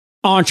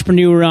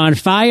Entrepreneur on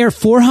Fire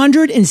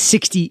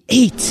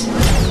 468.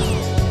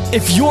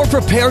 If you're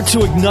prepared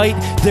to ignite,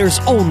 there's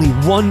only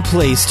one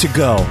place to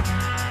go.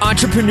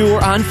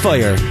 Entrepreneur on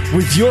Fire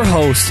with your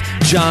host,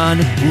 John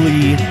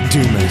Lee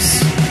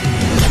Dumas.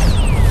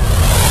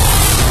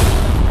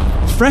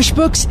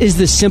 FreshBooks is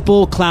the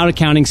simple cloud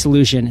accounting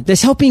solution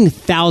that's helping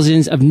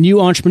thousands of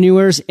new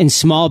entrepreneurs and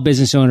small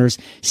business owners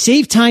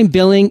save time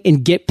billing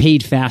and get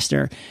paid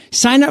faster.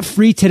 Sign up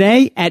free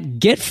today at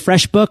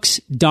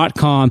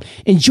getfreshbooks.com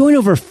and join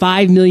over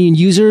 5 million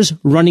users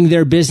running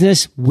their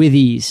business with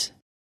ease.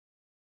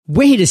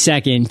 Wait a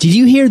second. Did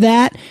you hear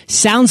that?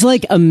 Sounds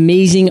like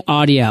amazing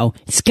audio.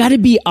 It's got to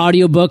be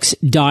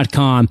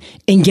audiobooks.com.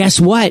 And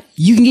guess what?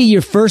 You can get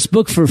your first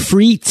book for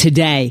free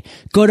today.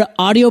 Go to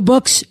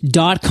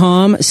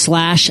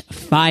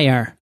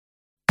audiobooks.com/fire.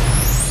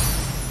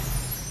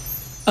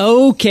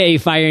 Okay,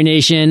 Fire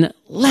Nation,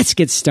 let's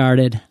get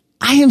started.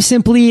 I am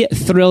simply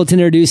thrilled to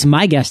introduce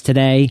my guest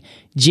today,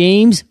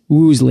 James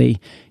Woosley.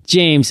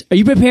 James, are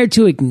you prepared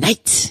to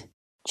ignite?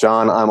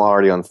 John, I'm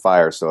already on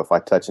fire, so if I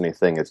touch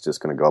anything, it's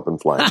just going to go up in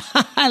flames.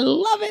 I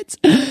love it.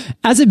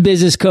 As a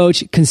business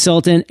coach,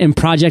 consultant, and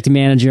project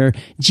manager,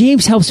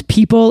 James helps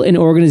people and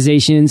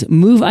organizations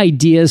move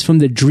ideas from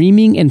the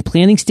dreaming and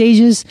planning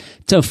stages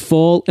to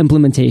full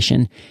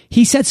implementation.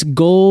 He sets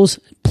goals,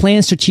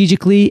 plans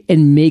strategically,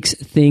 and makes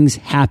things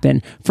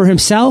happen for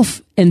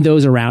himself and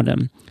those around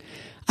him.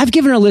 I've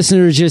given our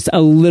listeners just a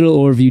little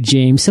overview,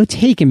 James, so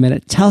take a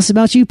minute. Tell us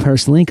about you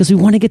personally, because we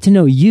want to get to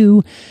know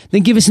you.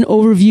 Then give us an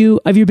overview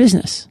of your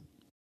business.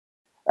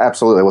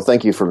 Absolutely. Well,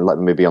 thank you for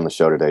letting me be on the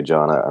show today,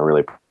 John. I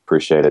really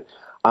appreciate it.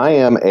 I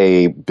am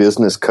a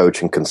business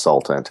coach and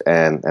consultant,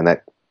 and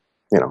that,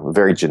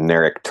 very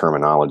generic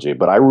terminology,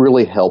 but I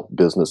really help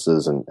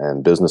businesses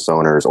and business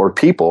owners or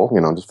people,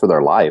 just for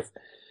their life,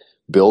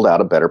 build out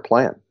a better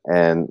plan.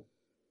 And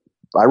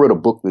I wrote a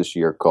book this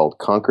year called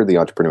Conquer the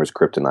Entrepreneur's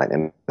Kryptonite,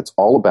 and it's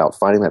all about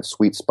finding that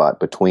sweet spot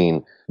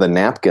between the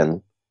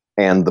napkin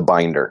and the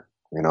binder.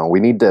 We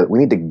need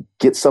to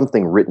get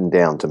something written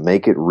down to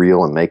make it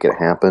real and make it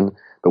happen,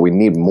 but we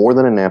need more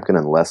than a napkin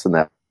and less than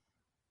that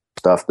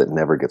stuff that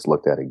never gets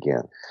looked at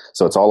again.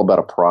 So it's all about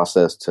a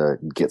process to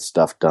get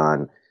stuff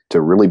done,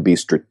 to really be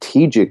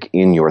strategic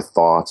in your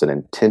thoughts and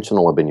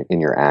intentional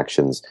in your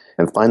actions,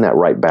 and find that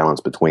right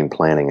balance between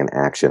planning and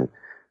action.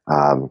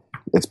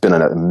 It's been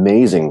an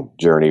amazing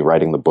journey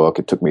writing the book.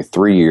 It took me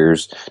 3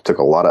 years, took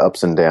a lot of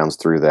ups and downs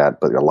through that,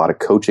 but a lot of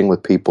coaching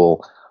with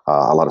people,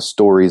 a lot of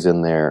stories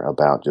in there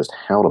about just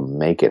how to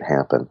make it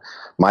happen.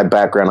 My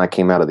background, I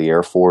came out of the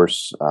Air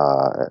Force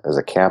as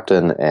a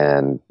captain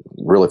and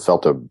really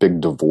felt a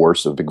big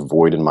divorce, a big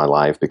void in my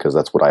life because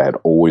that's what I had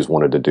always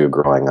wanted to do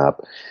growing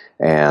up.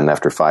 And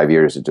after 5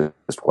 years, it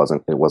just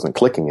wasn't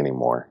clicking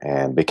anymore,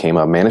 and became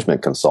a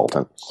management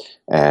consultant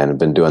and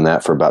been doing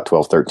that for about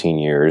 12, 13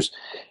 years.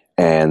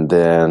 And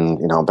then,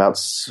 about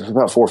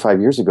 4 or 5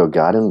 years ago,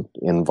 got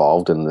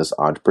involved in this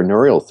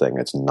entrepreneurial thing.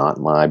 It's not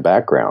my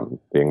background,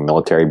 being a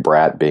military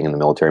brat, being in the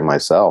military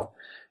myself,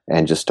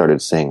 and just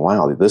started saying,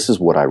 wow, this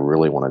is what I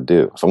really want to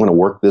do. If I'm going to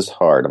work this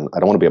hard, I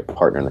don't want to be a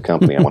partner in the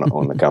company. I want to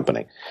own the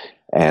company.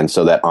 And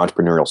so that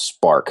entrepreneurial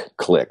spark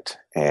clicked.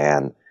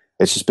 And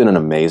it's just been an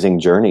amazing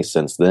journey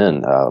since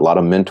then. A lot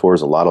of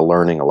mentors, a lot of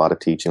learning, a lot of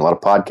teaching, a lot of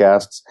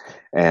podcasts.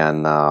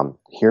 And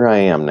here I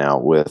am now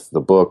with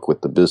the book, with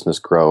the business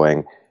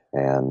growing.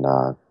 And,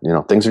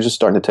 things are just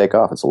starting to take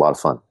off. It's a lot of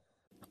fun.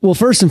 Well,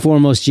 first and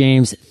foremost,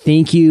 James,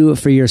 thank you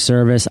for your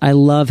service. I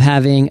love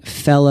having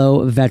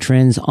fellow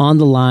veterans on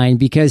the line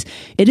because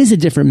it is a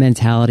different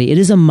mentality. It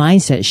is a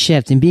mindset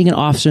shift. And being an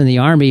officer in the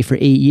Army for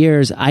 8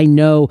 years, I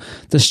know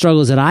the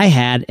struggles that I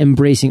had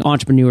embracing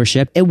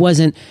entrepreneurship. It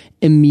wasn't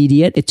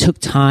immediate. It took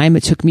time.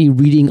 It took me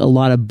reading a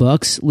lot of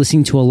books,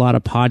 listening to a lot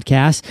of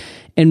podcasts,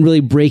 and really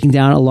breaking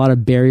down a lot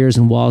of barriers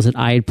and walls that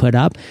I had put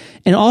up.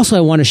 And also,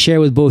 I want to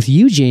share with both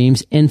you,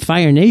 James, and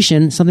Fire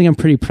Nation, something I'm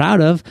pretty proud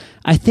of.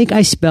 I think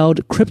I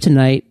spelled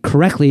kryptonite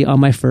correctly on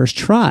my first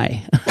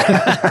try.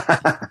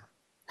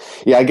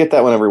 Yeah, I get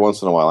that one every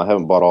once in a while. I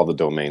haven't bought all the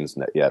domains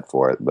yet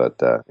for it,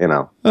 but,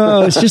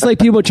 Oh, it's just like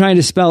people trying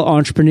to spell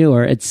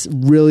entrepreneur. It's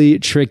really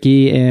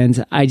tricky,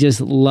 and I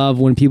just love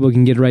when people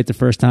can get it right the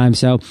first time.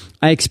 So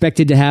I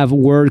expected to have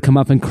Word come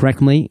up and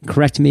correct me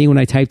when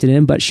I typed it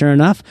in, but sure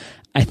enough,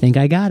 I think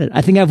I got it.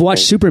 I think I've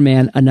watched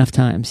Superman enough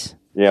times.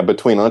 Yeah,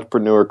 between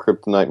Entrepreneur,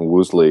 Kryptonite, and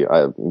Woosley,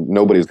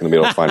 nobody's going to be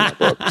able to find my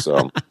book.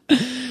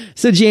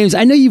 So, James,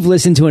 I know you've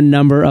listened to a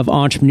number of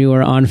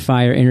Entrepreneur on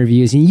Fire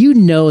interviews, and you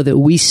know that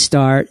we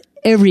start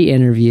every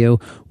interview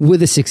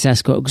with a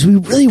success quote because we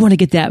really want to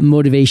get that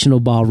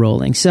motivational ball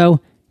rolling. So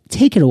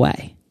take it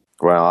away.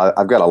 Well,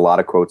 I've got a lot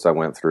of quotes I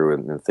went through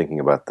in thinking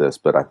about this,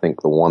 but I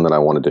think the one that I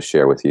wanted to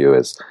share with you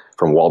is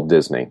from Walt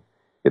Disney.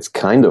 It's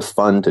kind of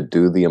fun to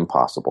do the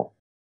impossible.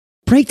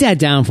 Break that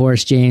down for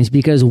us, James,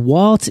 because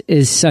Walt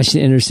is such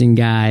an interesting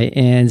guy.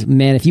 And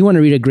man, if you want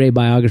to read a great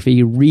biography,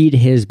 you read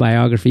his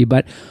biography.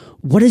 But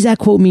what does that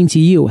quote mean to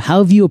you? How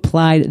have you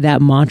applied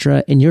that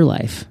mantra in your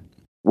life?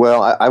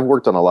 Well, I've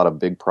worked on a lot of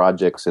big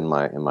projects in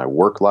my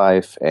work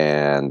life,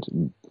 and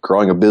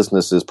growing a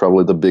business is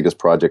probably the biggest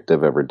project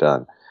I've ever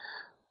done.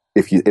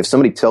 If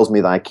somebody tells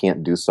me that I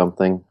can't do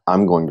something,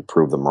 I'm going to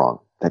prove them wrong.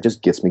 That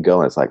just gets me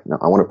going. It's like, no,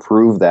 I want to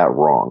prove that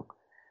wrong.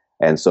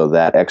 And so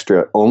that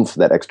extra oomph,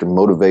 that extra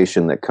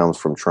motivation that comes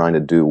from trying to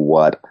do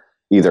what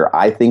either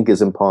I think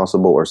is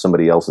impossible or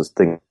somebody else is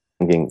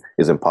thinking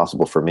is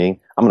impossible for me,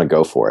 I'm going to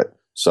go for it.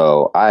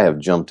 So I have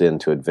jumped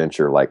into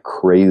adventure like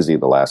crazy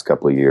the last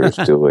couple of years,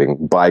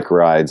 doing bike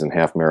rides and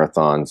half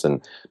marathons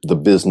and the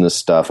business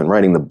stuff and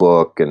writing the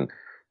book. And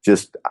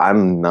just,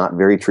 I'm not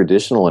very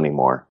traditional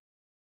anymore.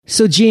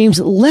 So James,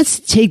 let's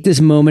take this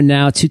moment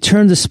now to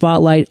turn the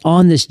spotlight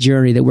on this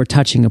journey that we're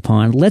touching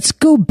upon. Let's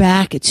go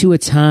back to a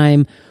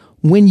time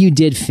when you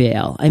did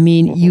fail. I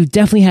mean, you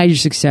definitely had your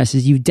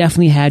successes. You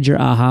definitely had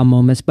your aha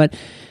moments, but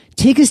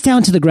take us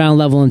down to the ground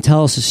level and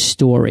tell us a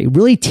story.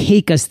 Really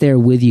take us there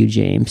with you,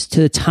 James, to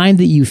the time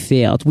that you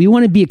failed. We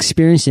want to be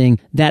experiencing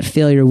that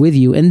failure with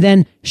you, and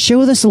then share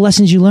with us the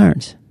lessons you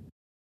learned.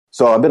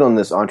 So I've been on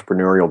this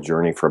entrepreneurial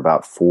journey for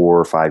about 4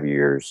 or 5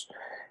 years.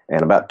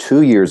 And about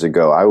 2 years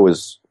ago,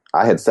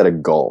 I had set a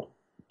goal.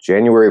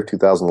 January of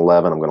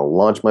 2011, I'm going to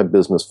launch my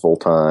business full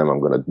time. I'm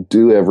going to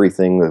do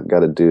everything that I've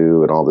got to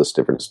do and all this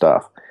different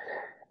stuff.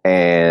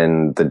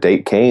 And the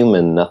date came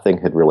and nothing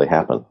had really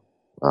happened.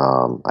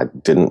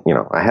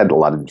 I had a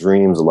lot of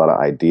dreams, a lot of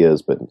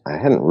ideas, but I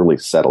hadn't really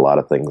set a lot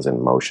of things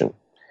in motion.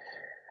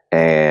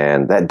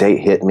 And that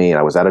date hit me.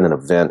 I was at an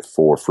event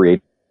for Free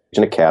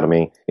Agent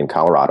Academy in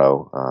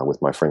Colorado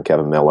with my friend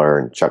Kevin Miller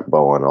and Chuck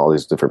Bowen, all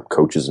these different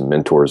coaches and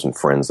mentors and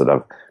friends that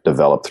I've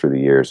developed through the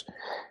years.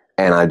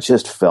 And I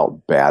just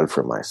felt bad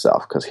for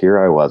myself because here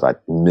I was, I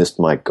missed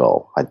my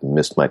goal. I'd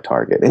missed my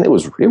target. And it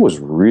was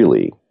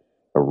really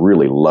a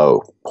really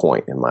low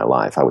point in my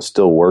life. I was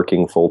still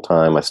working full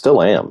time. I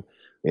still am,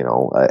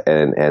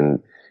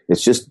 and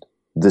it's just,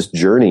 this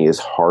journey is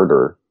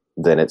harder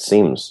than it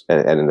seems.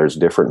 And there's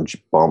different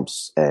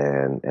bumps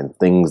and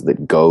things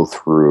that go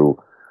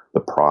through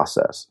the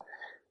process.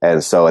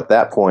 And so at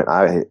that point,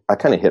 I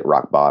kind of hit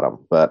rock bottom.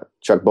 But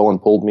Chuck Bowen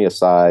pulled me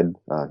aside.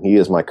 He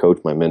is my coach,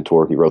 my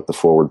mentor. He wrote the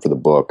foreword for the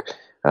book.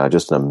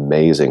 Just an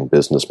amazing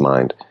business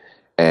mind.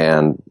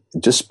 And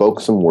just spoke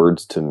some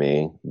words to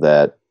me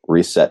that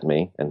reset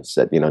me and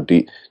said,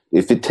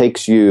 if it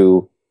takes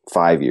you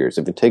 5 years,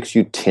 if it takes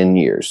you 10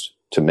 years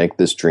to make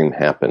this dream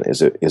happen,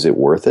 is it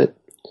worth it?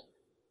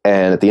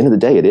 And at the end of the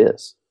day, it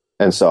is.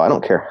 And so I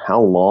don't care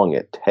how long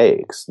it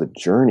takes. The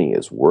journey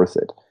is worth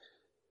it.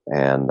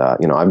 And,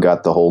 I've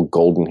got the whole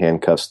golden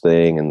handcuffs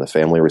thing and the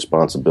family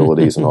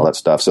responsibilities and all that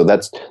stuff. So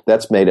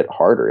that's made it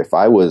harder. If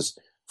I was,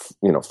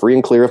 free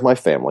and clear of my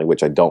family,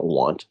 which I don't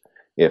want,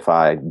 if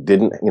I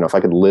didn't, if I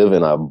could live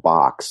in a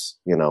box,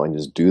 and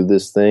just do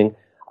this thing,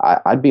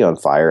 I'd be on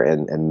fire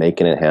and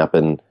making it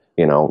happen,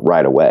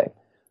 right away.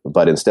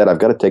 But instead, I've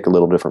got to take a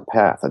little different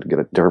path. I'd get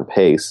a different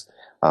pace,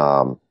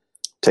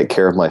 take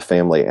care of my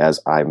family as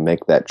I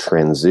make that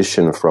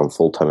transition from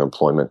full-time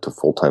employment to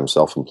full-time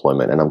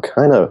self-employment. And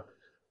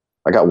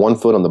I got one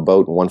foot on the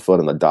boat and one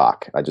foot on the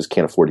dock. I just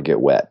can't afford to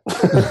get wet.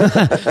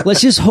 Let's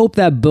just hope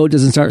that boat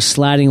doesn't start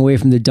sliding away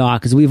from the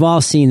dock, because we've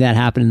all seen that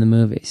happen in the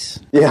movies.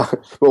 Yeah.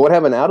 But what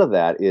happened out of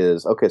that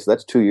is, okay, so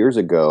that's 2 years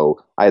ago.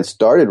 I had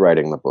started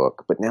writing the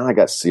book, but now I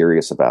got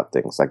serious about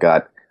things. I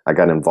got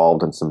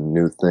involved in some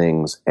new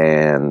things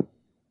and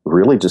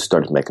really just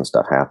started making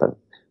stuff happen,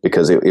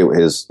 because it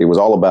was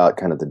all about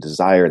kind of the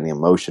desire and the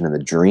emotion and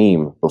the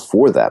dream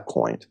before that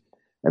point.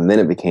 And then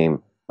it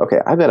became, okay,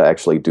 I've got to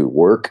actually do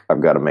work.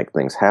 I've got to make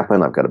things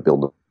happen. I've got to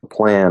build a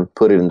plan,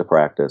 put it into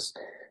practice.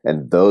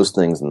 And those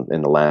things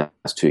in the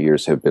last 2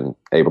 years have been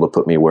able to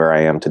put me where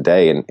I am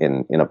today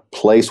in a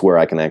place where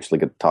I can actually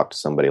get to talk to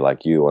somebody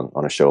like you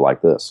on a show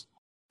like this.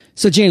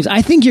 So James,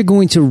 I think you're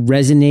going to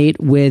resonate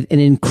with an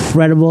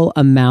incredible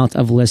amount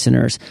of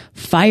listeners.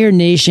 Fire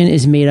Nation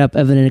is made up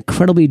of an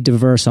incredibly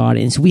diverse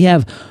audience. We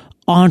have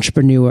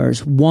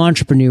entrepreneurs,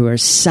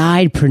 wantrepreneurs,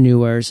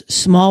 sidepreneurs,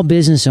 small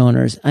business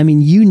owners. I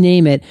mean, you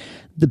name it.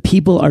 The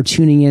people are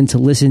tuning in to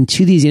listen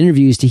to these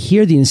interviews, to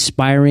hear the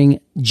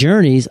inspiring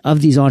journeys of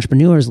these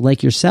entrepreneurs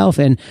like yourself.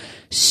 And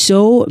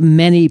so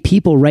many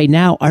people right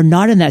now are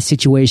not in that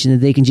situation that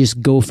they can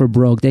just go for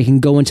broke. They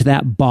can go into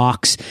that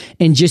box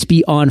and just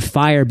be on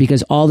fire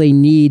because all they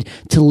need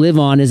to live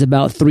on is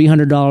about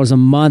 $300 a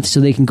month so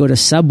they can go to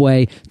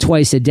Subway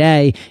twice a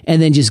day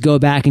and then just go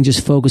back and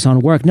just focus on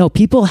work. No,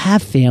 people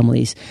have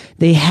families.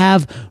 They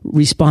have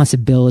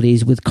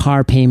responsibilities with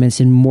car payments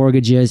and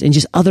mortgages and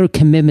just other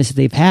commitments that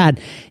they've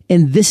had.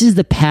 And this is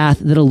the path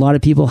that a lot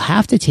of people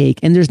have to take.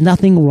 And there's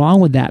nothing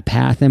wrong with that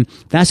path. And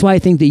that's why I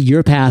think that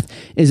your path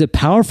is a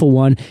powerful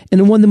one,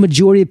 and one the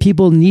majority of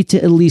people need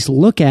to at least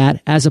look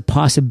at as a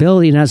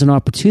possibility and as an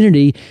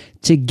opportunity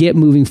to get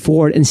moving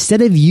forward,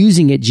 instead of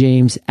using it,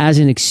 James, as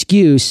an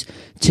excuse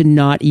to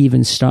not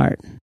even start.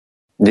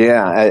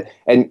 Yeah.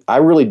 And I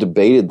really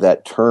debated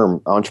that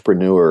term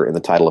entrepreneur in the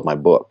title of my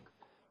book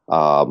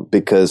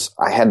because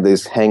I had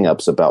these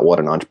hangups about what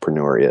an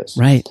entrepreneur is.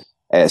 Right.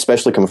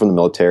 Especially coming from the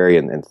military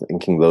and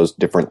thinking those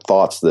different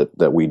thoughts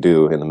that we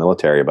do in the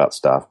military about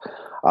stuff.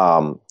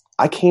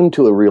 I came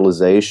to a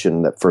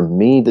realization that for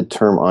me, the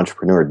term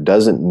entrepreneur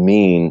doesn't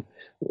mean,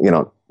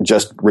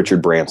 just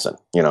Richard Branson,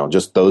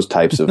 just those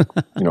types of,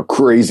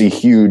 crazy,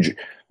 huge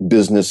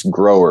business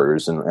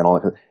growers and all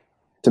that.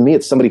 To me,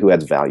 it's somebody who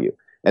adds value.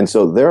 And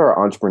so there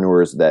are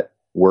entrepreneurs that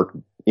work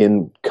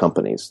in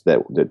companies that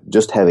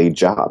just have a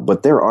job,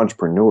 but they're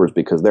entrepreneurs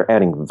because they're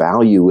adding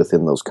value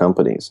within those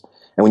companies.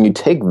 And when you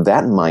take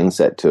that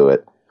mindset to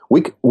it,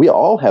 we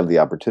all have the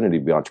opportunity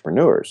to be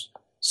entrepreneurs.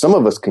 Some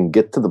of us can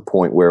get to the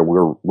point where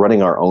we're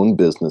running our own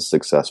business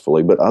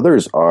successfully, but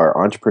others are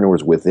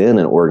entrepreneurs within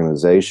an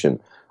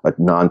organization, a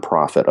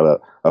nonprofit,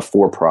 a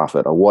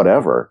for-profit, a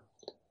whatever,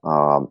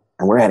 and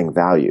we're adding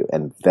value.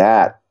 And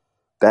that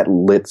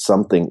lit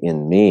something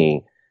in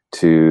me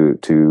to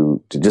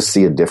just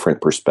see a different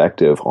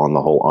perspective on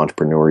the whole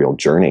entrepreneurial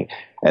journey.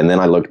 And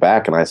then I looked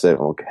back and I said,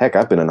 well, heck,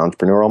 I've been an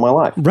entrepreneur all my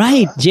life.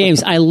 Right,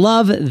 James. I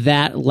love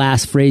that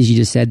last phrase you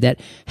just said,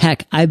 that,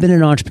 heck, I've been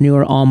an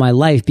entrepreneur all my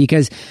life,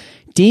 because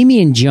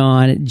Damian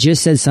John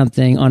just said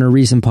something on a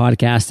recent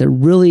podcast that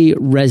really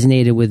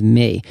resonated with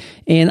me.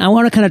 And I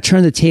want to kind of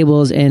turn the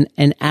tables and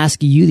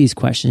ask you these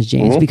questions,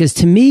 James, because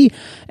to me,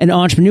 an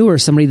entrepreneur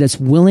is somebody that's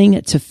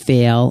willing to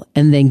fail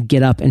and then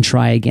get up and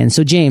try again.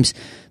 So, James,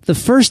 the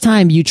first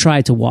time you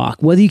tried to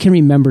walk, whether you can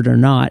remember it or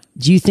not,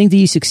 do you think that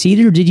you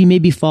succeeded, or did you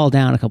maybe fall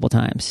down a couple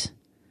times?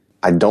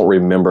 I don't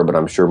remember, but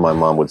I'm sure my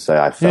mom would say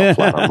I fell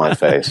flat on my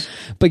face.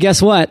 But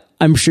guess what?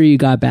 I'm sure you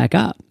got back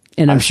up.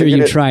 And I'm sure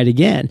you tried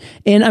again.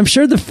 And I'm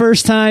sure the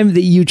first time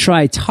that you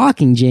tried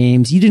talking,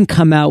 James, you didn't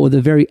come out with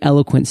a very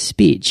eloquent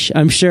speech.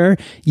 I'm sure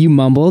you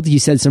mumbled. You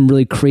said some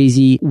really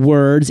crazy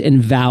words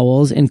and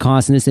vowels and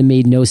consonants that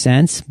made no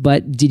sense.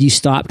 But did you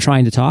stop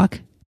trying to talk?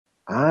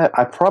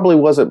 I probably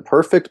wasn't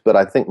perfect, but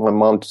I think my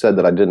mom said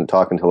that I didn't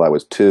talk until I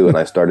was 2 and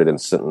I started in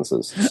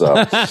sentences.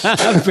 So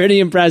pretty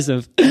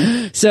impressive.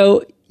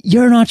 So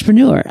you're an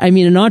entrepreneur. I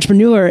mean, an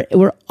entrepreneur,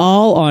 we're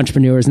all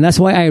entrepreneurs. And that's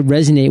why I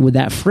resonate with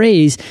that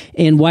phrase,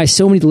 and why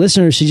so many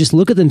listeners should just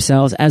look at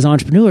themselves as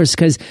entrepreneurs,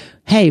 because,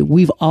 hey,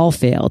 we've all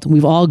failed.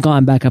 We've all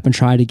gone back up and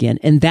tried again.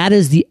 And that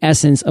is the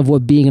essence of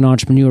what being an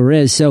entrepreneur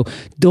is. So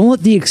don't let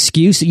the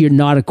excuse that you're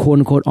not a quote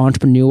unquote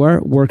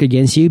entrepreneur work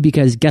against you,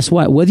 because guess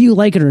what? Whether you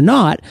like it or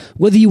not,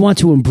 whether you want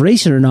to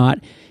embrace it or not,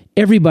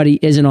 everybody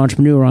is an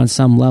entrepreneur on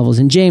some levels.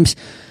 And James,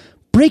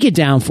 break it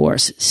down for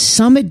us.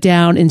 Sum it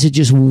down into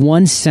just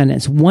one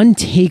sentence, one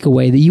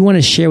takeaway that you want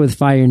to share with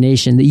Fire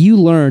Nation that you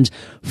learned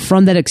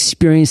from that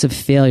experience of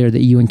failure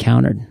that you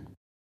encountered.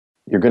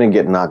 You're going to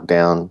get knocked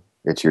down.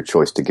 It's your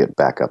choice to get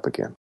back up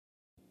again.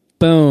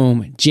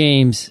 Boom.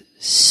 James,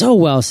 so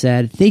well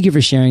said. Thank you for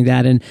sharing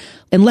that. And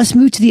let's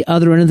move to the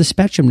other end of the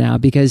spectrum now,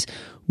 because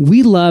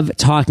we love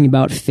talking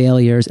about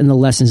failures and the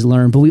lessons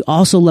learned, but we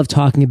also love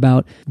talking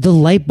about the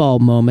light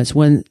bulb moments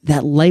when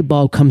that light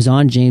bulb comes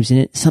on, James,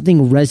 and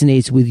something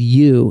resonates with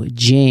you,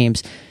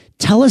 James.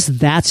 Tell us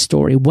that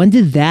story. When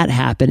did that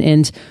happen?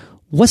 And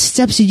what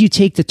steps did you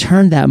take to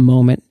turn that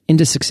moment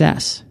into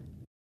success?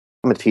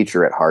 I'm a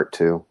teacher at heart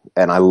too,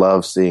 and I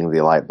love seeing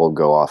the light bulb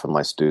go off in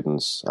my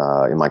students,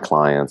 in my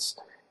clients.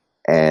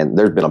 And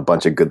there's been a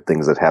bunch of good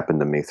things that happened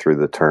to me through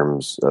the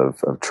terms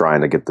of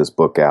trying to get this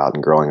book out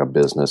and growing a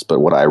business. But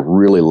what I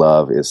really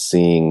love is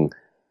seeing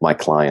my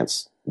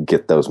clients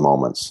get those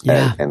moments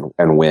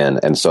and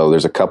win. And so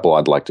there's a couple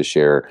I'd like to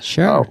share.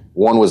 Sure.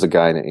 One was a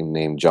guy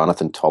named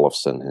Jonathan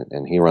Tollefson,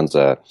 and he runs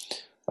a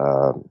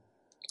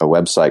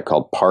website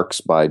called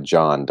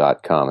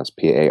parksbyjohn.com. It's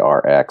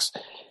PARX.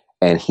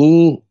 And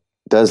he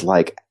does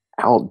like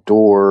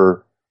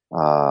outdoor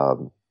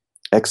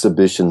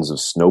exhibitions of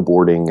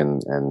snowboarding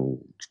and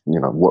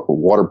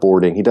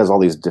waterboarding. He does all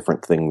these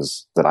different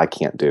things that I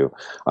can't do.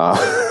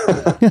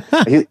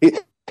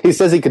 He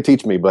says he could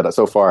teach me, but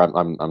so far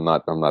I'm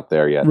not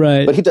there yet.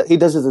 Right. But he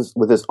does this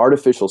with this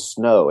artificial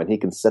snow, and he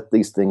can set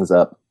these things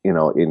up,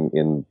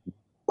 in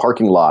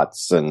parking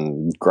lots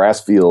and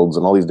grass fields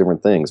and all these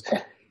different things.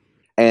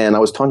 And I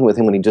was talking with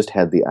him when he just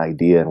had the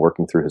idea and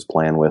working through his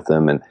plan with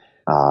him, and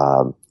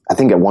I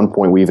think at one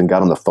point we even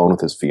got on the phone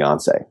with his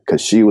fiance, because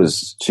she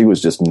was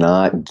just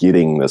not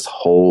getting this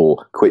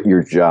whole quit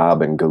your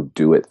job and go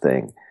do it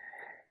thing.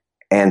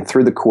 And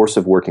through the course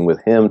of working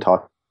with him,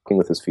 talking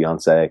with his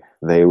fiance,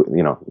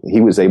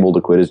 he was able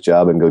to quit his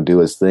job and go do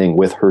his thing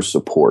with her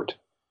support.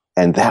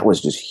 And that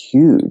was just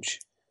huge.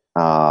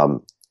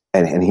 And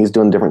he's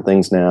doing different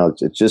things now.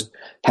 It's just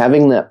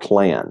having that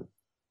plan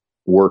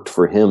worked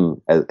for him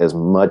as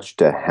much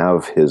to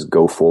have his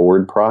go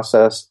forward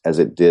process as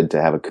it did to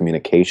have a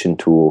communication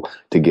tool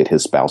to get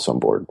his spouse on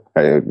board.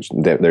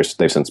 They've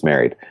since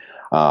married.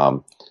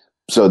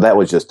 So that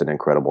was just an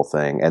incredible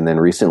thing. And then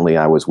recently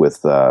I was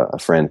with a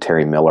friend,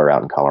 Terry Miller,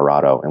 out in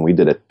Colorado, and we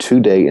did a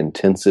 2-day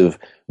intensive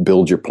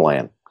build your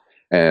plan.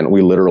 And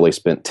we literally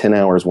spent 10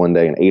 hours one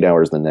day and 8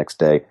 hours the next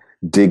day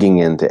digging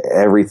into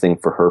everything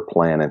for her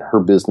plan. And her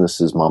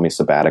business is Mommy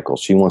Sabbatical.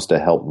 She wants to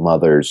help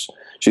mothers.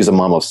 She's a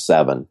mom of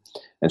 7,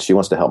 and she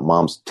wants to help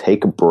moms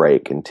take a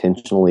break,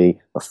 intentionally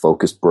a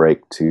focused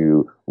break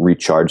to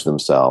recharge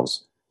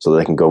themselves so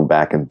they can go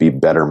back and be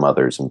better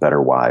mothers and better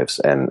wives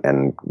and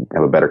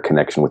have a better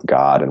connection with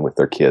God and with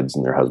their kids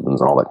and their husbands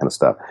and all that kind of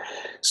stuff.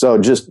 So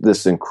just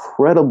this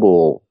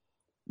incredible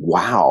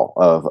wow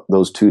of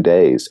those 2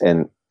 days.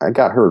 And I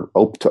got her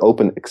to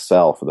open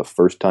Excel for the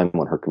first time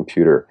on her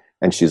computer,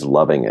 and she's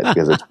loving it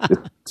because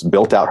it's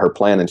built out her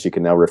plan and she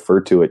can now refer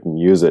to it and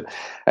use it.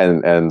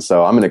 And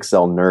so I'm an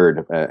Excel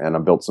nerd, and I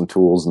built some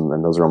tools,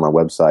 and those are on my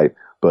website.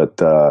 But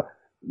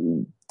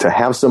to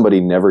have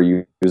somebody never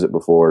use it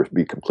before,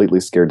 be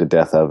completely scared to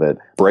death of it,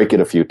 break it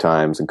a few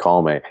times and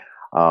call me,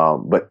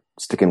 but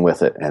sticking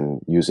with it and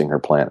using her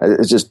plan.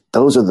 It's just,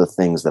 those are the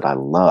things that I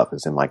love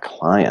is in my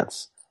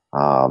clients.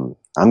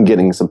 I'm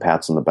getting some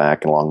pats on the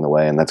back along the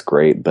way, and that's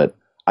great, but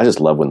I just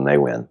love when they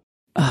win.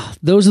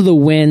 Those are the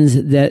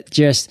wins that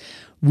just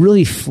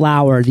really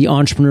flower the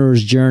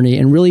entrepreneur's journey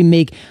and really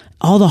make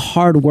all the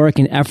hard work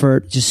and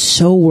effort just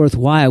so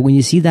worthwhile when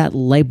you see that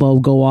light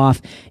bulb go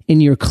off in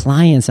your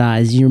client's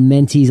eyes, your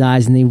mentee's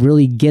eyes, and they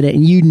really get it.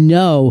 And you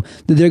know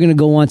that they're going to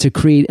go on to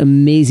create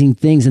amazing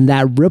things. And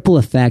that ripple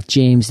effect,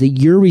 James, that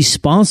you're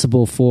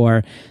responsible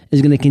for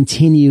is going to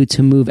continue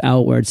to move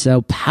outward.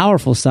 So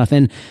powerful stuff.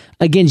 And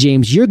again,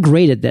 James, you're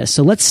great at this.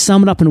 So let's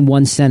sum it up in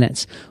one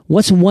sentence.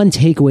 What's one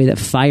takeaway that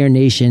Fire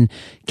Nation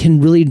can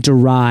really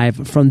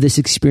derive from this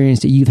experience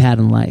that you've had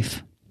in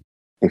life?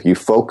 If you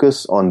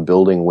focus on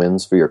building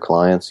wins for your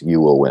clients, you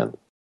will win.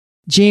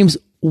 James,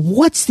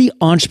 what's the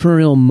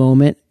entrepreneurial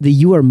moment that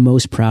you are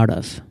most proud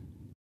of?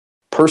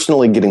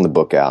 Personally, getting the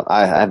book out.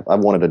 I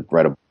wanted to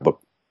write a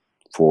book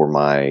for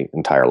my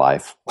entire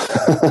life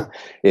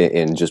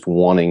in just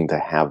wanting to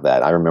have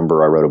that. I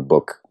remember I wrote a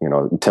book, a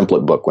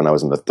template book when I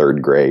was in the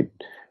 3rd grade,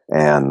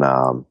 and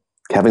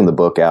having the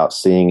book out,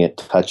 seeing it,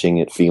 touching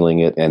it, feeling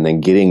it, and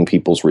then getting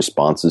people's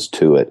responses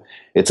to it.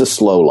 It's a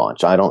slow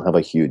launch. I don't have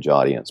a huge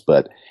audience,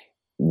 but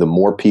the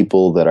more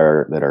people that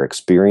are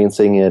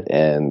experiencing it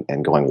and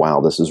going,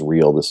 wow, this is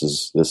real. This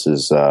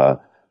is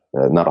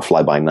not a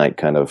fly by night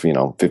kind of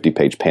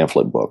 50-page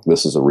pamphlet book.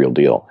 This is a real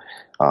deal.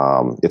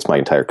 It's my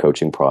entire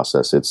coaching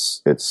process.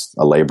 It's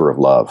a labor of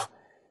love,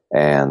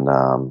 and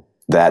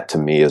that to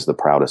me is the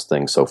proudest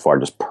thing so far,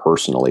 just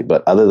personally.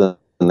 But other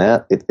than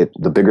that,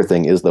 the bigger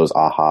thing is those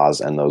ahas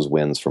and those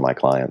wins for my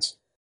clients.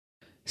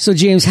 So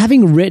James,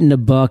 having written a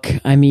book,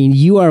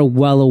 you are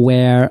well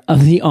aware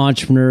of the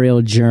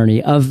entrepreneurial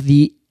journey, of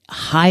the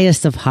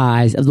highest of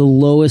highs, of the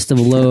lowest of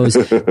lows,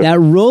 that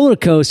roller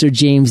coaster,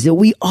 James, that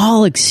we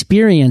all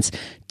experience.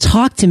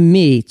 Talk to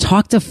me,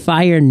 talk to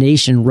Fire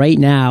Nation right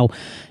now,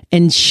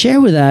 and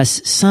share with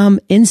us some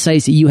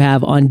insights that you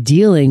have on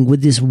dealing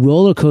with this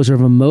roller coaster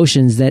of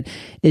emotions that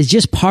is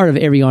just part of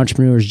every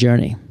entrepreneur's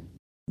journey.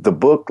 The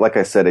book, like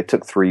I said, it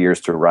took 3 years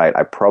to write.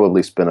 I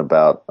probably spent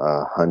about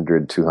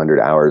 100, 200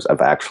 hours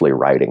of actually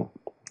writing.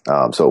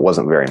 So it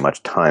wasn't very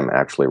much time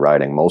actually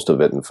writing. Most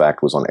of it, in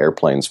fact, was on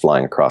airplanes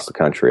flying across the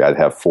country. I'd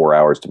have 4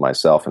 hours to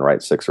myself and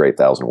write 6,000 or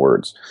 8,000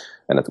 words.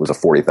 And it was a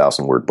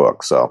 40,000 word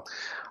book. So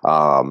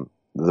the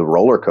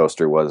roller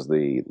coaster was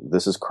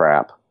this is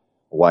crap.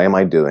 Why am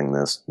I doing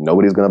this?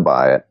 Nobody's going to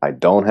buy it. I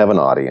don't have an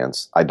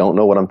audience. I don't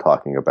know what I'm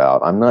talking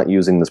about. I'm not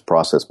using this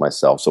process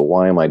myself. So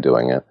why am I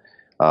doing it?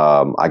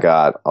 I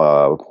got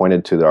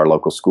appointed to our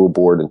local school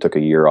board and took a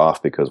year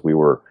off because we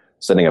were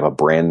setting up a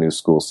brand new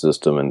school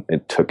system, and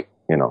it took,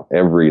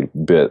 every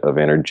bit of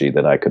energy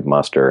that I could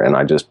muster, and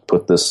I just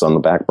put this on the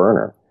back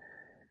burner.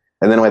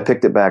 And then when I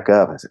picked it back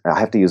up, I said, I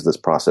have to use this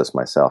process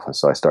myself, and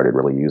so I started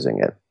really using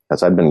it.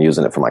 As I'd been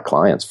using it for my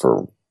clients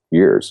for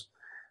years.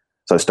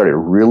 So I started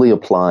really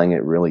applying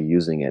it, really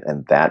using it,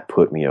 and that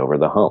put me over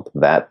the hump.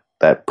 That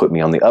put me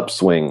on the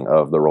upswing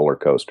of the roller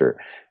coaster.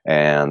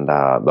 And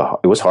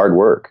it was hard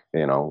work,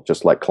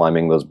 just like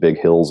climbing those big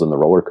hills in the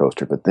roller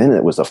coaster. But then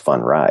it was a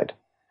fun ride.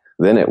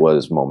 Then it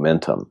was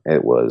momentum.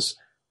 It was,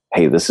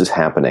 hey, this is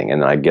happening.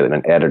 And then I get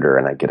an editor,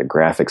 and I get a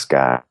graphics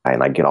guy,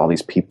 and I get all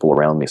these people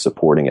around me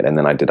supporting it. And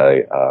then I did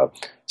a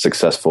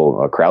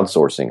successful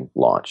crowdsourcing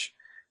launch.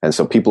 And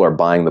so people are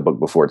buying the book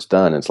before it's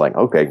done. It's like,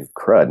 okay,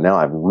 crud, now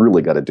I've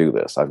really got to do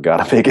this. I've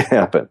got to make it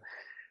happen.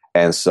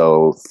 And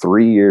so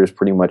 3 years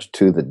pretty much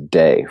to the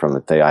day from the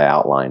day I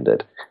outlined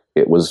it,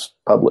 it was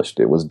published.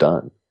 It was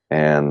done.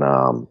 And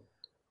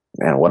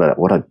man, what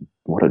a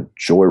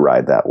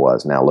joyride that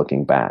was now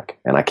looking back.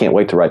 And I can't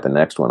wait to write the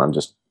next one.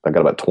 I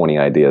got about 20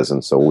 ideas,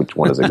 and so which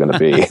one is it going to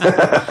be?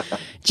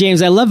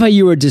 James, I love how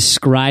you were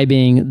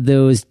describing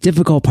those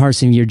difficult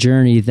parts of your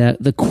journey,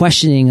 the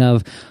questioning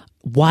of,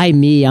 why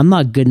me? I'm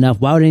not good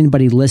enough. Why would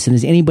anybody listen?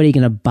 Is anybody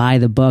going to buy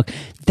the book?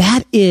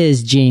 That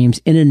is,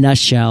 James, in a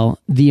nutshell,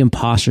 the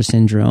imposter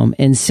syndrome.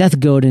 And Seth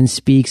Godin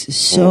speaks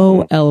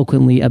so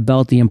eloquently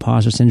about the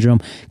imposter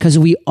syndrome because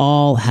we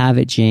all have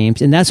it,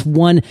 James. And that's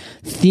one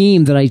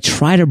theme that I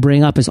try to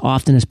bring up as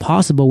often as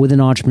possible with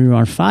an Entrepreneur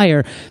on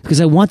Fire,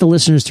 because I want the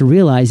listeners to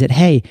realize that,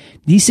 hey,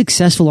 these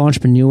successful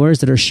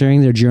entrepreneurs that are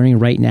sharing their journey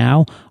right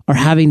now are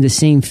having the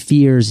same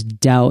fears,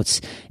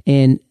 doubts,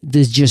 and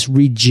there's just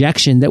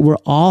rejection that we're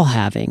all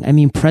having. I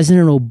mean,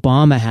 President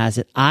Obama has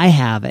it. I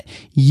have it.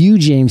 You,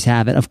 James,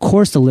 have it. Of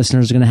course, the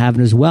listeners are going to have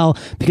it as well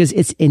because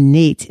it's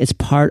innate. It's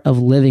part of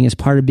living. It's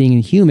part of being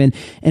a human.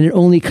 And it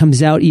only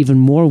comes out even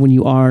more when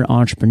you are an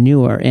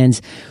entrepreneur. And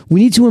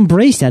we need to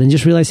embrace that and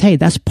just realize, hey,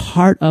 that's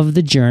part of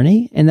the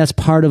journey. And that's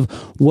part of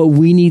what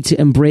we need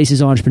to embrace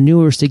as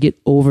entrepreneurs to get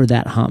over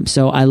that hump.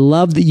 So I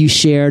love that you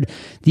shared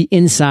the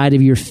inside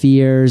of your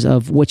fears,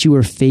 of what you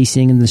were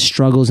facing and the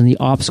struggles and the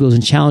obstacles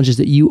and challenges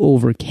that you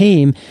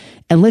overcame.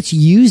 And let's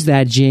use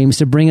that, James,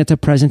 to bring it to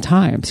present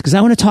times. Because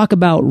I want to talk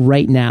about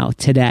right now,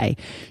 today.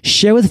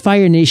 Share with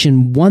Fire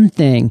Nation one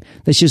thing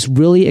that's just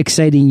really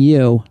exciting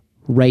you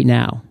right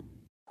now.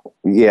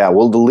 Yeah,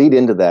 well, the lead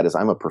into that is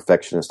I'm a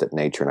perfectionist at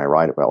nature, and I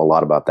write a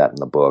lot about that in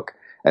the book.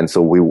 And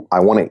so I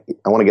want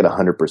to get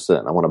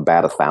 100%. I want to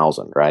bat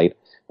 1,000, right?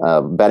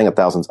 Batting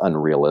 1,000 is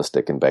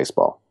unrealistic in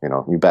baseball. You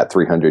know, you bat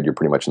 300, you're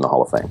pretty much in the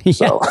Hall of Fame. Yeah.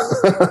 So,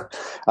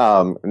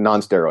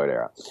 non-steroid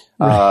era.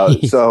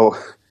 Right. So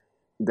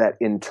that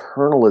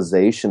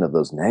internalization of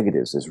those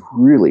negatives is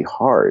really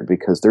hard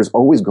because there's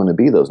always going to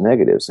be those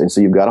negatives. And so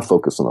you've got to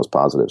focus on those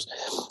positives.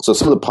 So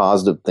some of the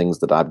positive things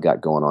that I've got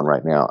going on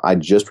right now, I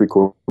just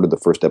recorded the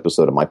first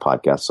episode of my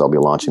podcast, so I'll be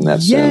launching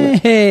that soon.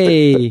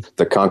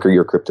 The Conquer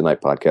Your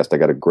Kryptonite podcast. I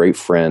got a great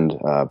friend,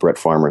 Brett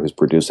Farmer, who's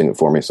producing it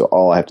for me. So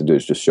all I have to do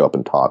is just show up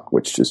and talk,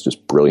 which is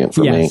just brilliant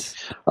for me.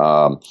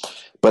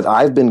 But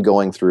I've been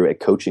going through a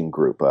coaching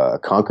group, a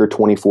Conquer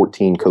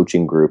 2014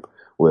 coaching group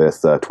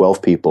with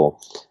 12 people,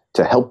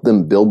 to help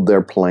them build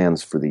their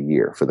plans for the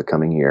year, for the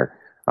coming year.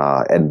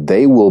 And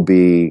they will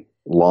be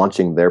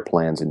launching their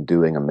plans and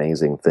doing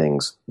amazing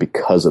things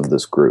because of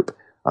this group.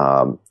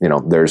 You know,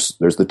 there's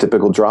the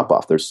typical drop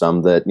off. There's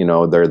some that, you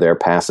know, they're there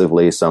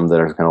passively, some that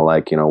are kind of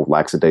like, you know,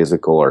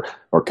 lackadaisical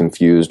or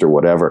confused or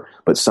whatever.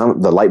 But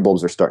the light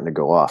bulbs are starting to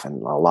go off,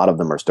 and a lot of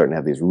them are starting to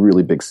have these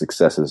really big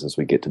successes as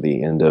we get to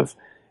the end of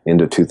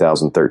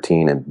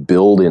 2013 and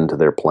build into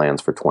their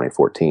plans for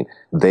 2014.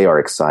 They are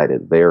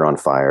excited. They are on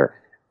fire.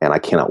 And I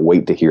cannot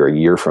wait to hear a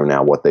year from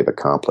now what they've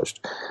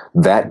accomplished.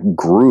 That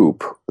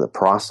group, the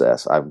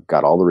process, I've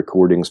got all the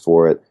recordings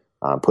for it,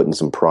 putting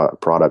some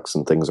products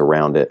and things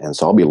around it. And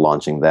so I'll be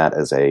launching that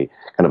as a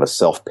kind of a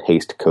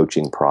self-paced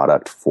coaching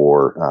product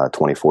for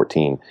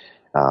 2014.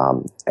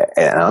 And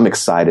I'm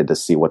excited to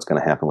see what's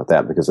going to happen with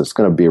that because it's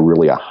going to be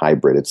really a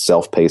hybrid. It's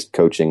self-paced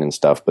coaching and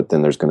stuff, but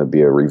then there's going to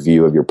be a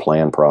review of your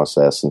plan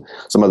process and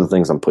some other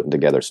things I'm putting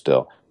together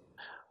still.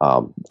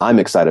 I'm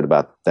excited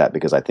about that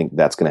because I think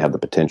that's going to have the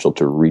potential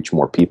to reach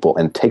more people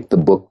and take the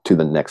book to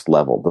the next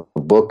level.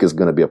 The book is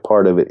going to be a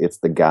part of it. It's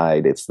the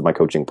guide. It's my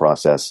coaching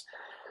process,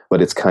 but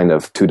it's kind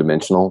of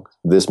two-dimensional.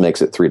 This makes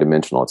it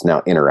three-dimensional. It's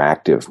now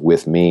interactive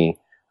with me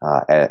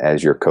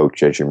as your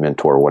coach, as your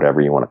mentor,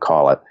 whatever you want to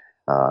call it,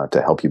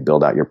 to help you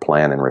build out your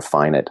plan and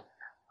refine it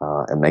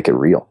and make it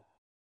real.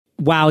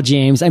 Wow,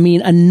 James. I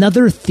mean,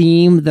 another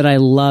theme that I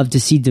love to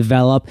see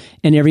develop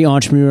in every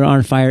Entrepreneur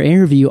on Fire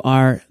interview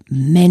are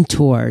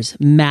mentors,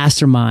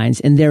 masterminds,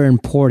 and their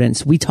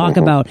importance. We talk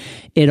about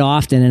it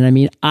often. And I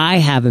mean, I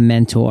have a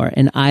mentor,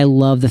 and I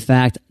love the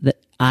fact that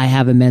I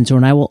have a mentor,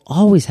 and I will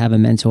always have a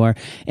mentor,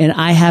 and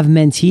I have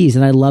mentees,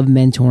 and I love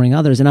mentoring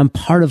others, and I'm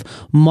part of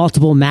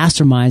multiple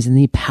masterminds, and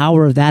the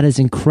power of that is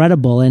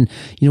incredible. And,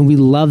 you know, we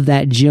love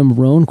that Jim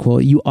Rohn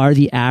quote, you are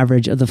the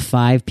average of the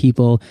 5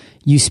 people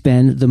you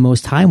spend the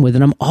most time with.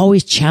 And I'm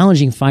always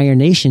challenging Fire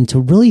Nation to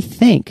really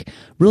think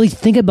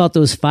about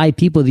those 5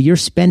 people that you're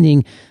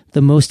spending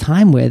the most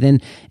time with,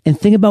 and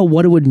think about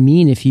what it would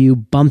mean if you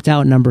bumped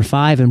out number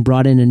 5 and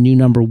brought in a new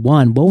number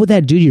 1. What would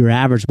that do to your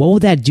average? What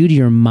would that do to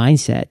your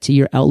mindset, to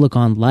your outlook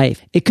on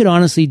life? It could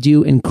honestly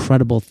do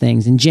incredible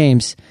things. And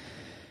James,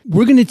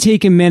 we're going to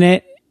take a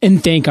minute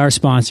and thank our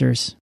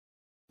sponsors.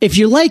 If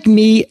you're like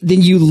me,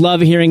 then you love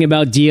hearing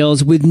about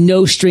deals with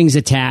no strings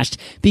attached,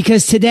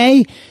 because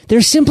today there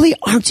simply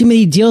aren't too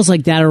many deals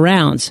like that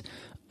around.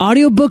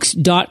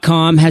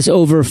 Audiobooks.com has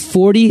over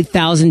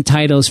 40,000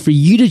 titles for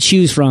you to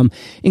choose from,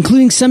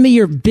 including some of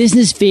your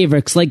business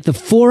favorites like The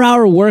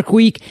 4-Hour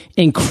Workweek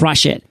and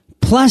Crush It.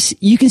 Plus,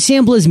 you can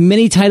sample as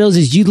many titles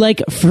as you'd like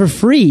for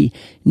free.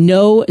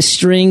 No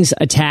strings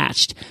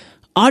attached.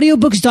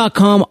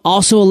 Audiobooks.com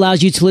also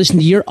allows you to listen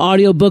to your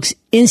audiobooks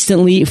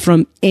instantly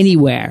from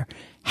anywhere.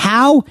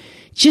 How?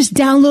 Just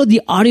download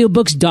the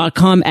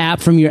audiobooks.com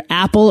app from your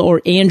Apple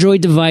or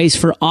Android device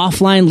for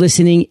offline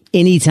listening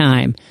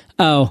anytime.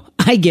 Oh,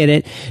 I get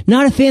it.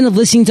 Not a fan of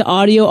listening to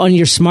audio on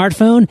your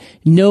smartphone?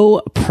 No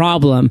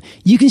problem.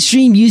 You can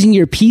stream using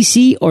your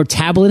PC or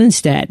tablet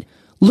instead.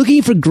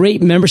 Looking for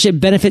great membership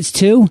benefits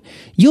too?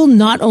 You'll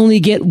not only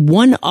get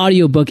one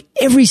audiobook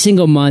every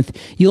single month,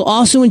 you'll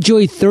also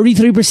enjoy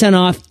 33%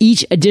 off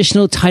each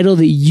additional title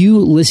that you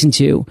listen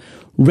to.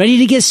 Ready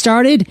to get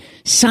started?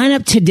 Sign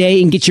up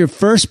today and get your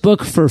first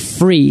book for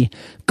free.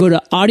 Go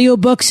to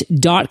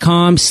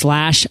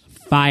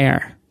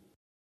audiobooks.com/fire.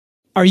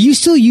 Are you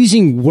still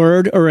using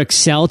Word or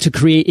Excel to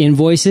create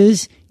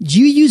invoices?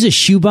 Do you use a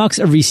shoebox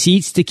of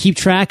receipts to keep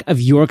track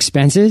of your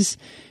expenses?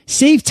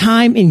 Save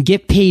time and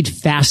get paid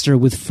faster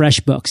with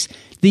FreshBooks,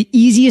 the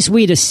easiest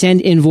way to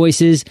send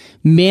invoices,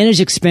 manage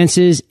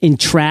expenses, and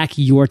track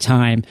your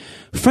time.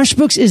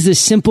 FreshBooks is the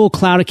simple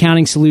cloud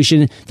accounting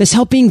solution that's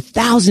helping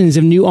thousands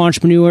of new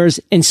entrepreneurs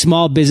and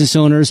small business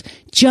owners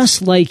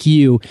just like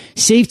you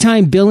save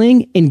time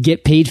billing and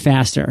get paid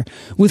faster.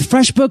 With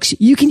FreshBooks,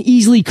 you can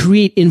easily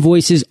create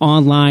invoices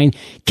online,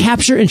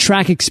 capture and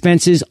track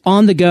expenses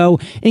on the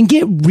go, and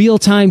get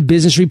real-time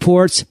business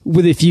reports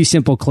with a few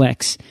simple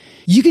clicks.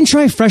 You can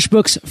try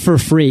FreshBooks for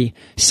free.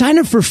 Sign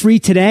up for free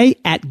today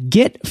at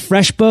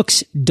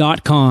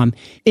getfreshbooks.com.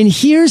 And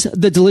here's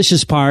the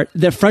delicious part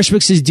that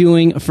FreshBooks is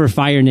doing for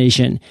Fire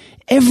Nation.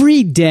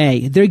 Every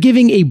day, they're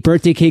giving a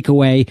birthday cake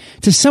away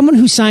to someone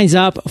who signs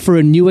up for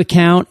a new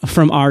account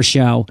from our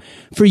show.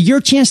 For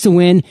your chance to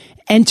win,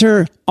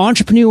 enter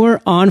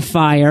Entrepreneur on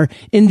Fire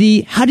in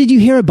the How Did You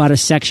Hear About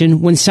Us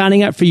section when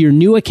signing up for your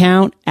new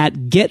account at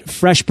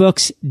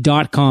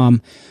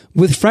getfreshbooks.com.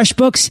 With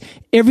FreshBooks,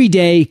 every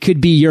day could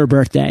be your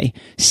birthday.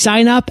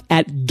 Sign up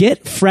at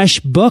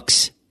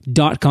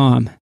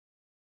getfreshbooks.com.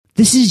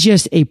 This is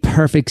just a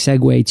perfect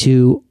segue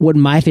to what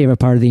my favorite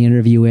part of the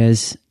interview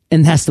is,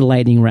 and that's the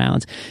lightning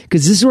round.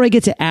 Because this is where I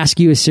get to ask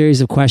you a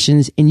series of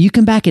questions, and you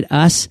come back at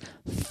us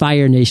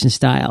Fire Nation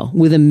style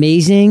with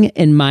amazing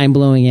and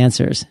mind-blowing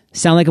answers.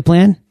 Sound like a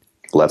plan?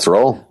 Let's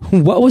roll.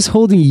 What was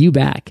holding you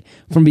back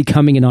from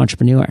becoming an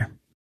entrepreneur?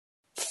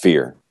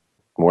 Fear.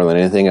 More than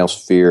anything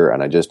else, fear.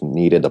 And I just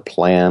needed a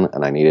plan,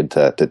 and I needed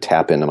to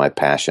tap into my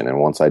passion. And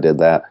once I did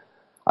that,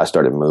 I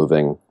started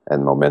moving,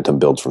 and momentum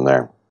builds from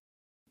there.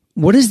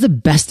 What is the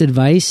best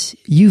advice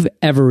you've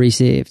ever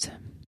received?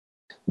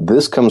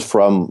 This comes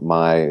from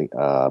my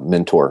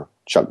mentor,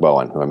 Chuck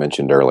Bowen, who I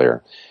mentioned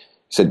earlier.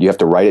 He said, you have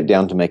to write it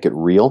down to make it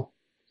real.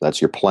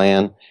 That's your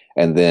plan.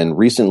 And then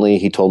recently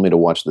he told me to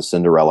watch The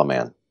Cinderella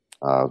Man,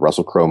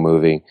 Russell Crowe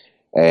movie.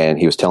 And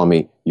he was telling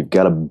me, you've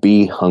got to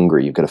be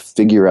hungry. You've got to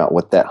figure out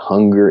what that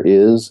hunger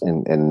is.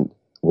 And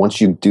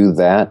once you do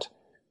that,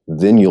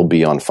 then you'll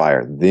be on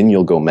fire. Then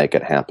you'll go make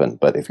it happen.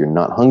 But if you're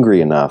not hungry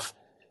enough,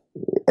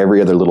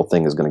 every other little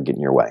thing is going to get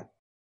in your way.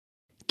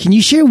 Can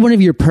you share one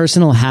of your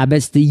personal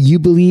habits that you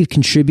believe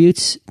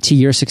contributes to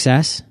your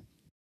success?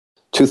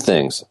 Two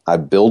things. I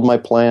build my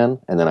plan,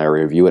 and then I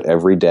review it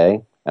every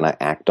day, and I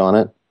act on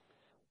it.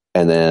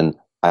 And then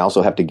I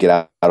also have to get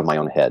out of my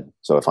own head.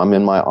 So if I'm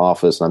in my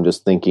office and I'm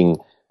just thinking,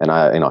 and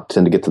I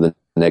tend to get to the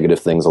negative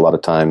things a lot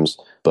of times,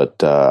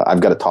 but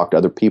I've got to talk to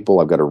other people.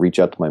 I've got to reach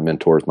out to my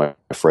mentors, my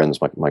friends,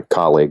 my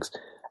colleagues.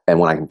 And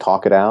when I can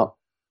talk it out,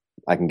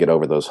 I can get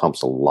over those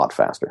humps a lot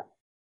faster.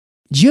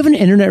 Do you have an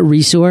internet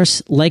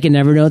resource like an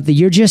Evernote that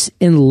you're just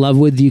in love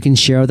with that you can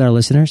share with our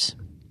listeners?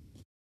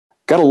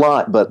 Got a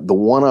lot, but the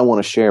one I want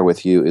to share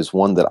with you is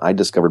one that I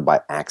discovered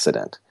by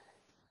accident.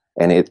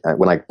 And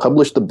when I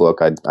published the book,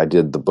 I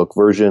did the book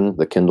version,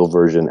 the Kindle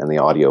version, and the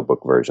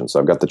audiobook version. So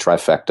I've got the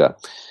trifecta.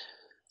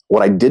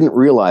 What I didn't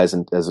realize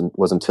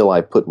was until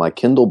I put my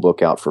Kindle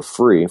book out for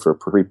free for a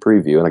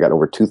preview, and I got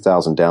over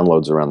 2,000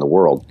 downloads around the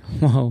world.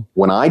 Whoa.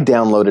 When I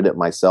downloaded it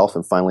myself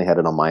and finally had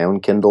it on my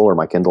own Kindle or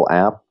my Kindle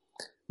app,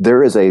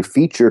 there is a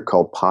feature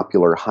called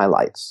Popular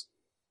Highlights.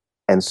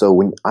 And so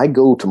when I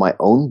go to my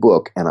own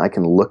book and I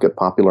can look at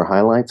popular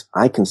highlights,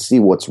 I can see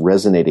what's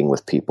resonating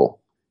with people.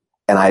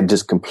 And I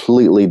just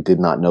completely did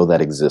not know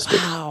that existed.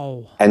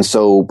 Wow. And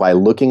so by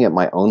looking at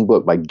my own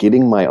book, by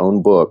getting my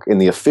own book in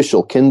the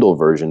official Kindle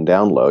version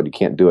download, you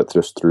can't do it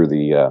just through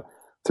the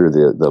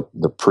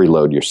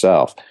preload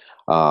yourself.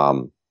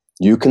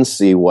 You can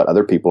see what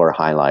other people are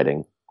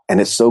highlighting.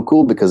 And it's so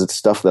cool because it's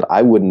stuff that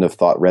I wouldn't have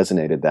thought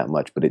resonated that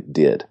much, but it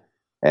did.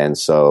 And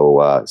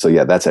so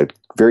yeah, that's a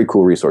very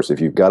cool resource. If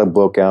you've got a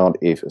book out,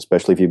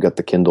 especially if you've got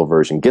the Kindle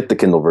version, get the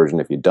Kindle version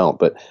if you don't,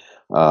 but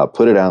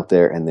put it out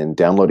there and then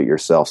download it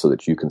yourself so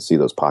that you can see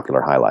those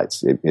popular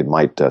highlights. It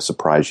might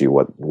surprise you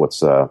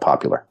what's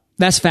popular.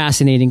 That's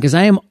fascinating because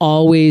I am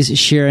always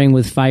sharing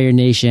with Fire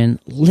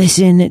Nation,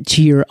 listen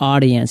to your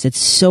audience. It's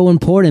so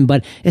important,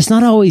 but it's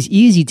not always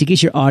easy to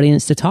get your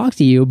audience to talk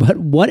to you. But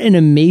what an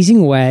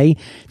amazing way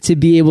to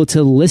be able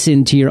to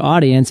listen to your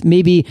audience,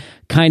 maybe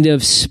kind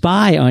of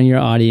spy on your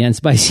audience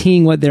by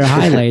seeing what they're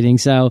highlighting.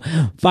 So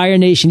Fire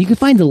Nation, you can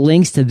find the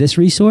links to this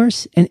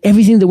resource and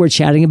everything that we're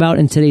chatting about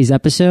in today's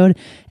episode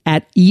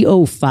at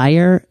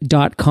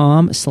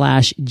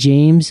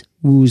eofire.com/James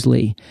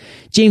Woosley.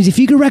 James, if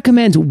you could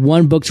recommend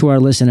one book to our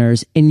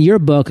listeners, and your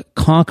book,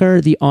 Conquer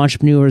the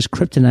Entrepreneur's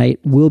Kryptonite,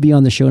 will be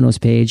on the show notes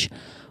page,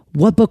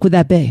 what book would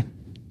that be?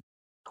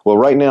 Well,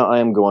 right now I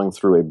am going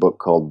through a book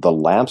called The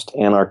Lapsed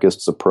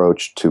Anarchist's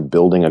Approach to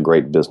Building a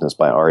Great Business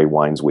by Ari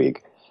Weinsweg.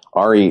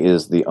 Ari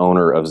is the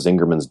owner of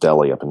Zingerman's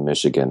Deli up in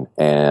Michigan,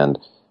 and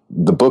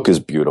the book is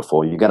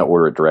beautiful. You got to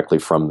order it directly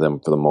from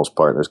them for the most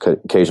part.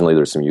 Occasionally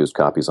there's some used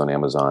copies on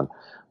Amazon.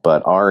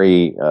 But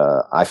Ari,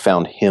 I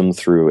found him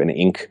through an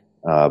Inc.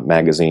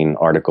 Magazine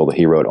article that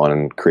he wrote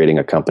on creating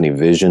a company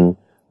vision.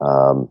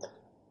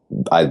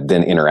 I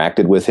then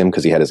interacted with him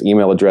because he had his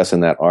email address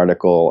in that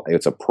article.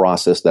 It's a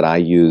process that I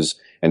use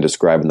and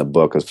describe in the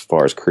book as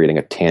far as creating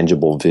a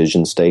tangible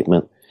vision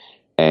statement.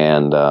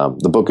 And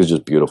the book is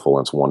just beautiful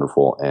and it's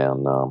wonderful.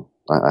 And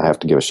I have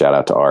to give a shout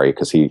out to Ari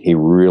because he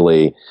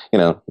really,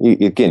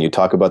 you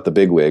talk about the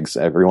bigwigs.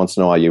 Every once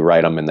in a while you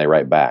write them and they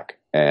write back.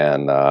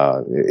 And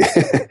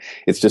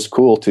it's just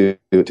cool to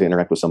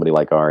interact with somebody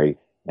like Ari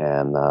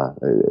and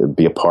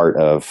be a part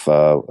of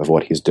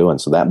what he's doing.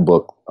 So that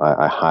book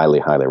I highly,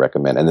 highly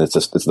recommend. And it's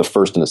the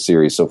first in a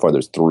series. So far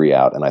there's 3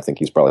 out, and I think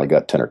he's probably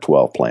got 10 or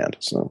 12 planned.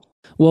 So.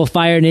 Well,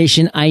 Fire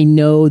Nation, I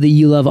know that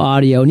you love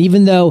audio. And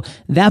even though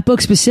that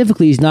book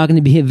specifically is not going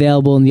to be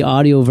available in the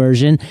audio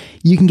version,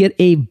 you can get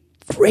a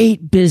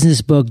great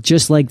business book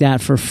just like that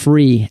for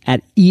free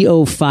at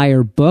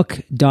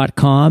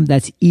eofirebook.com.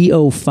 That's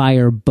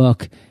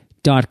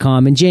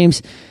eofirebook.com. And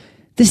James,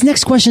 this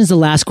next question is the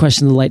last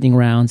question of the lightning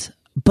round,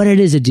 but it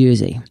is a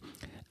doozy.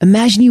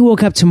 Imagine you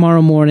woke up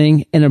tomorrow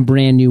morning in a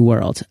brand new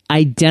world,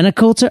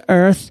 identical to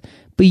Earth,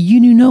 but you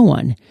knew no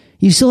one.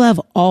 You still have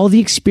all the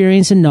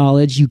experience and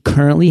knowledge you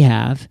currently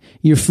have,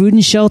 your food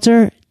and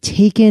shelter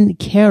taken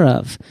care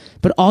of,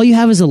 but all you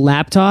have is a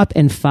laptop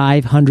and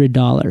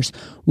 $500.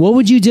 What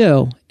would you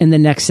do in the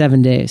next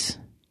 7 days?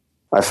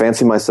 I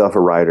fancy myself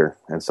a writer,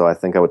 and so I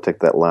think I would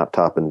take that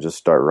laptop and just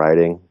start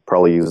writing,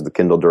 probably use the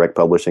Kindle Direct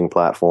Publishing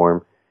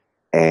platform,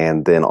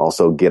 and then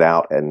also get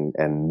out and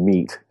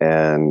meet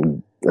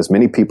and as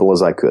many people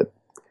as I could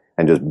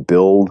and just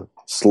build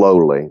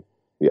slowly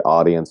the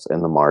audience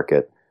and the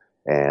market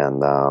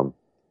and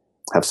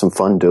have some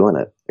fun doing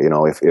it.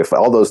 If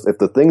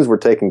the things were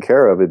taken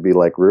care of, it'd be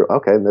like,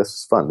 okay, this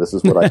is fun. This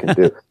is what I can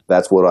do.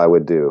 That's what I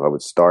would do. I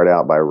would start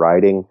out by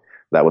writing.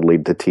 That would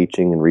lead to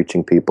teaching and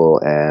reaching people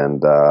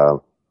and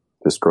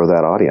just grow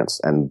that audience.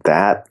 And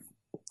that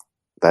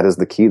is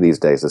the key these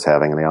days, is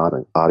having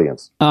an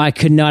audience. I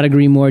could not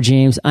agree more,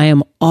 James. I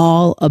am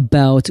all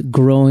about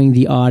growing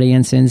the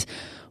audience. And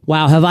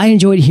wow, have I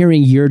enjoyed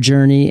hearing your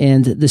journey,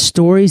 and the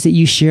stories that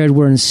you shared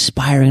were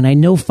inspiring. And I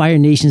know Fire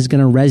Nation is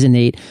going to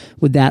resonate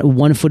with that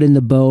 1 foot in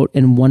the boat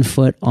and 1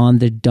 foot on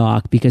the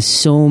dock, because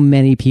so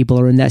many people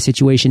are in that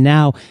situation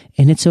now,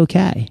 and it's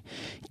okay.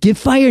 Give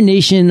Fire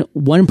Nation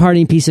one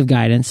parting piece of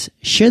guidance,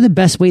 share the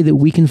best way that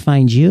we can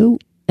find you,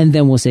 and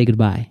then we'll say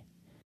goodbye.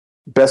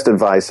 Best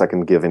advice I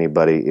can give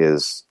anybody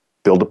is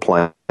build a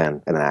plan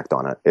and act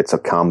on it. It's a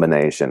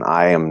combination.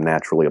 I am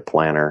naturally a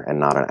planner and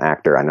not an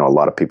actor. I know a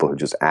lot of people who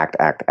just act,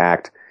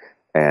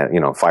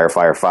 and,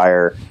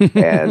 fire,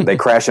 and they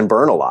crash and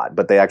burn a lot,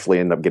 but they actually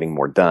end up getting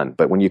more done.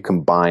 But when you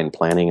combine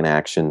planning and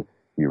action,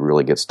 you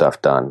really get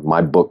stuff done.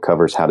 My book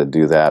covers how to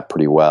do that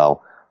pretty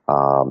well.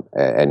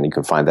 And you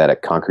can find that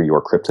at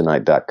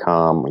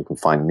conqueryourkryptonite.com. You can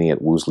find me at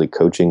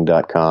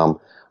woosleycoaching.com.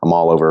 I'm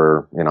all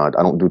over, I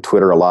don't do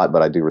Twitter a lot,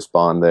 but I do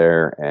respond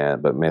there,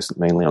 but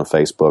mainly on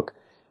Facebook.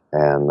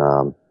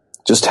 And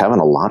just having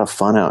a lot of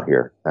fun out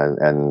here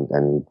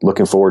and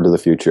looking forward to the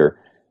future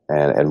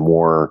and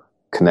more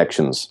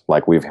connections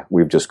like we've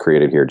just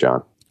created here,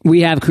 John.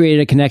 We have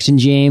created a connection,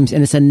 James,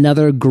 and it's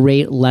another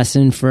great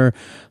lesson for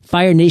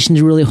Fire Nation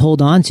to really hold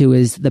on to,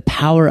 is the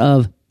power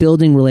of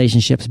building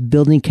relationships,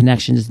 building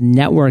connections,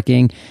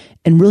 networking,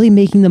 and really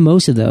making the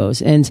most of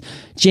those. And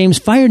James,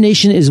 Fire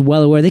Nation is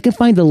well aware. They can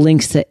find the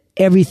links to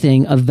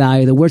everything of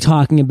value that we're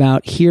talking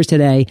about here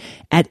today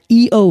at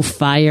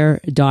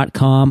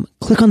eofire.com.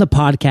 Click on the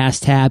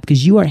podcast tab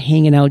because you are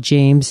hanging out,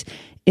 James,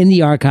 in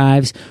the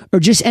archives, or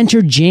just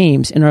enter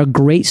James in our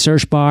great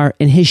search bar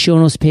and his show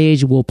notes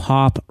page will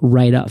pop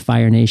right up,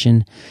 Fire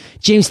Nation.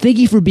 James, thank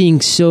you for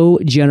being so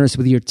generous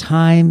with your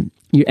time,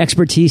 your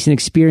expertise and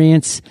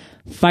experience.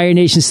 Fire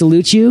Nation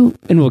salutes you,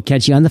 and we'll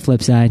catch you on the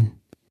flip side.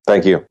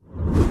 Thank you.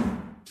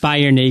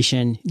 Fire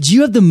Nation, do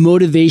you have the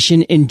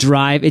motivation and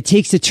drive it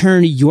takes to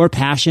turn your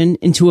passion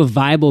into a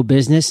viable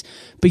business,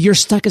 but you're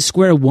stuck at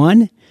square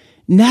one?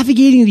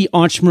 Navigating the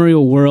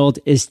entrepreneurial world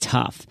is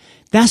tough.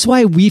 That's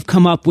why we've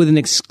come up with an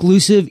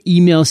exclusive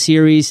email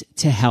series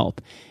to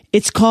help.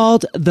 It's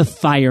called The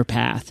Fire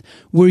Path,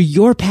 where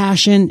your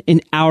passion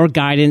and our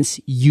guidance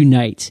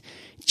unite.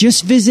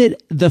 Just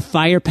visit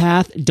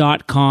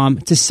thefirepath.com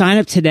to sign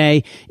up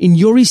today, and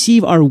you'll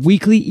receive our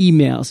weekly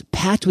emails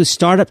packed with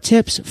startup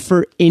tips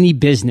for any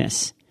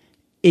business.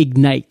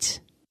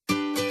 Ignite.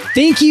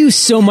 Thank you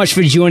so much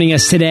for joining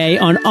us today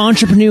on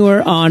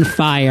Entrepreneur on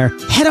Fire.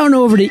 Head on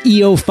over to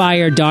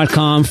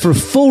eofire.com for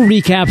full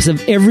recaps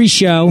of every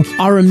show,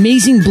 our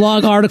amazing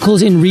blog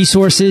articles and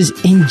resources,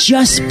 and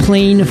just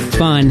plain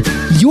fun.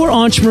 Your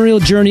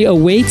entrepreneurial journey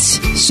awaits,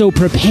 so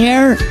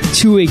prepare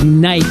to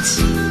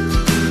ignite.